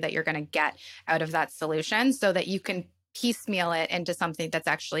value that you're going to get out of that solution so that you can piecemeal it into something that's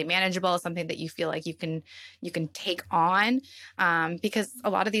actually manageable, something that you feel like you can take on, because a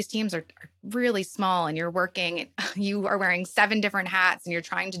lot of these teams are really small and you are wearing 7 different hats and you're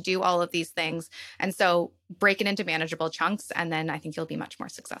trying to do all of these things. And so break it into manageable chunks, and then I think you'll be much more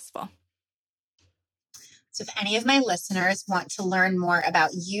successful. So if any of my listeners want to learn more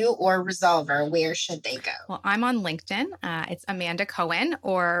about you or Resolver, where should they go? Well, I'm on LinkedIn. It's Amanda Cohen,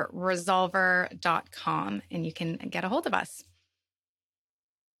 or resolver.com, and you can get a hold of us.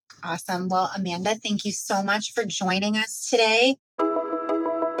 Awesome. Well, Amanda, thank you so much for joining us today.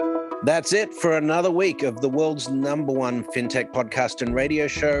 That's it for another week of the world's #1 fintech podcast and radio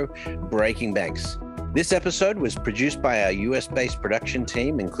show, Breaking Banks. This episode was produced by our US-based production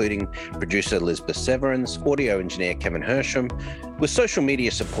team, including producer Elizabeth Severance, audio engineer Kevin Hersham, with social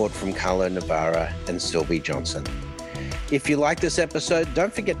media support from Carlo Navarra and Sylvie Johnson. If you like this episode,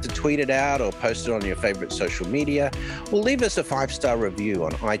 don't forget to tweet it out or post it on your favorite social media, or leave us a 5-star review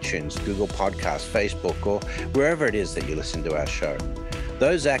on iTunes, Google Podcasts, Facebook, or wherever it is that you listen to our show.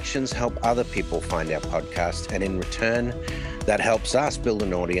 Those actions help other people find our podcast, and in return, that helps us build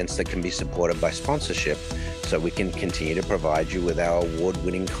an audience that can be supported by sponsorship so we can continue to provide you with our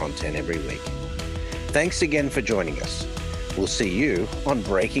award-winning content every week. Thanks again for joining us. We'll see you on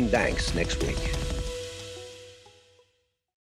Breaking Banks next week.